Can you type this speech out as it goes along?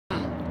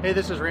Hey,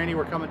 this is Randy.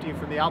 We're coming to you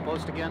from the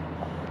Outpost again.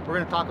 We're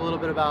going to talk a little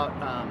bit about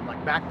like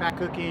backpack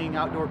cooking,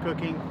 outdoor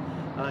cooking,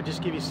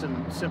 just give you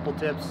some simple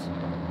tips,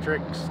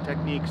 tricks,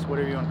 techniques,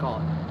 whatever you want to call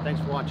it.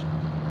 Thanks for watching.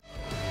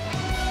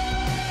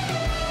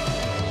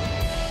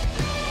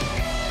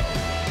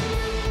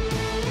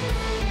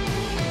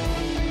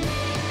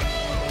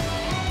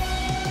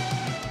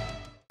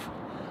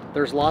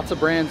 There's lots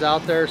of brands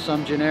out there,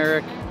 some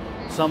generic,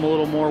 some a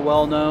little more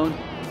well-known.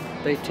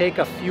 They take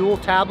a fuel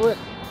tablet.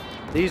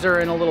 These are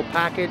in a little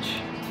package.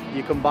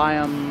 You can buy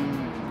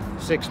them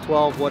 6,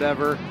 12,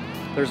 whatever.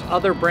 There's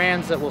other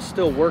brands that will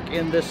still work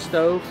in this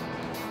stove.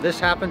 This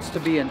happens to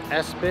be an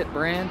S-Bit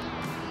brand.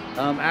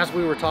 As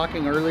we were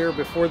talking earlier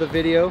before the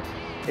video,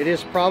 it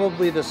is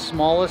probably the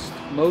smallest,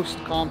 most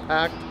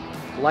compact,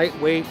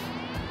 lightweight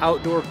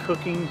outdoor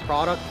cooking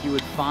product you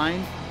would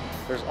find.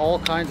 There's all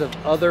kinds of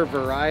other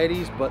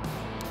varieties, but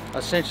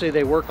essentially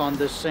they work on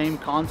this same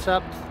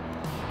concept.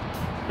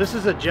 This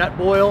is a jet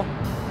boil.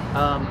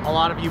 A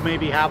lot of you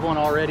maybe have one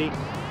already.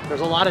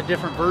 There's a lot of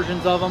different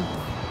versions of them.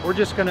 We're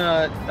just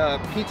gonna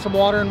heat some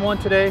water in one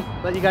today,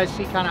 let you guys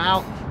see kind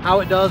of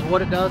how it does,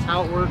 what it does,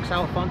 how it works,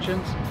 how it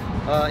functions.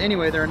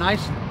 Anyway, they're a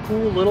nice,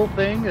 cool little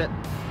thing that,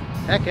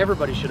 heck,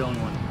 everybody should own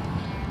one.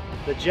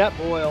 The jet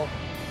boil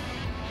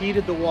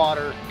heated the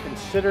water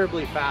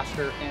considerably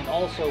faster, and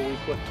also we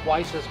put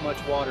twice as much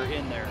water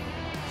in there.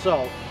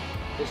 So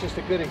it's just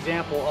a good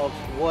example of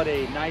what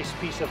a nice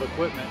piece of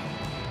equipment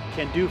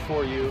can do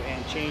for you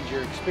and change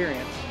your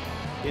experience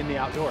in the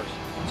outdoors.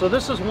 So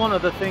this is one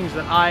of the things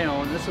that I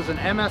own. This is an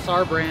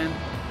MSR brand.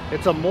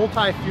 It's a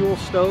multi-fuel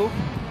stove.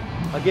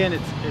 Again,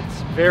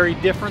 it's very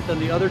different than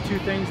the other two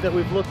things that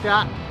we've looked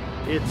at.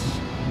 It's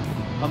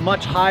a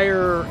much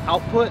higher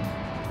output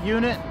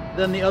unit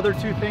than the other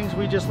two things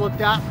we just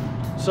looked at.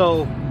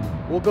 So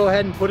we'll go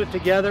ahead and put it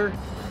together,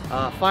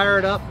 fire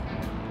it up,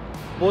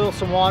 boil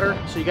some water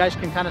so you guys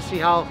can kind of see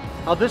how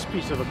this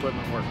piece of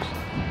equipment works.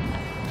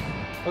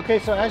 Okay,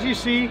 so as you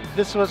see,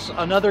 this was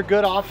another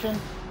good option.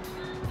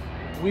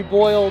 We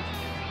boiled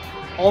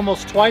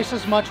almost twice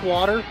as much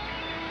water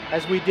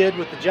as we did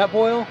with the jet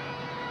boil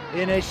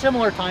in a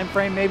similar time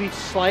frame, maybe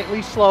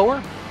slightly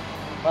slower.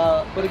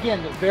 But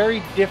again, a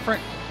very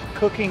different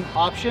cooking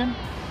option.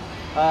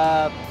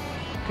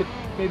 Could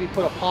maybe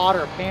put a pot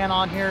or a pan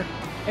on here.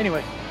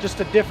 Anyway, just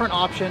a different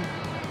option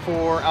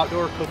for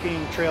outdoor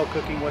cooking, trail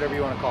cooking, whatever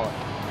you want to call it.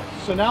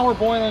 So now we're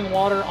boiling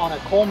water on a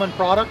Coleman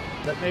product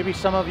that maybe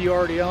some of you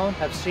already own,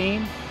 have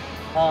seen.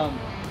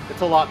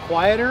 It's a lot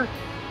quieter.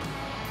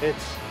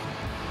 It's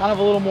kind of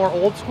a little more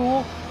old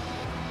school,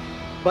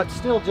 but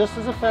still just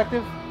as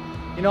effective.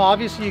 You know,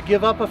 obviously you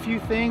give up a few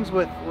things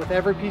with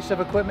every piece of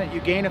equipment, you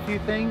gain a few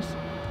things.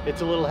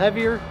 It's a little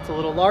heavier, it's a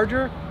little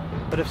larger,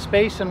 but if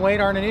space and weight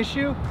aren't an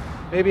issue,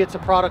 maybe it's a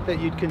product that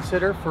you'd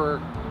consider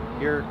for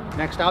your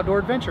next outdoor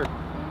adventure.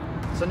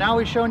 So now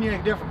we've shown you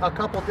a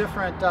couple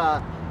different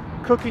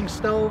cooking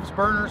stoves,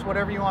 burners,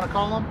 whatever you want to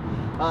call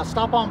them.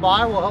 Stop on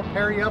by, we'll help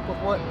pair you up with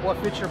what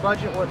fits your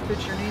budget, what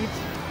fits your needs,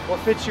 what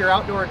fits your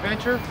outdoor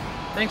adventure.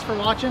 Thanks for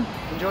watching.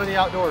 Enjoy the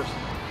outdoors.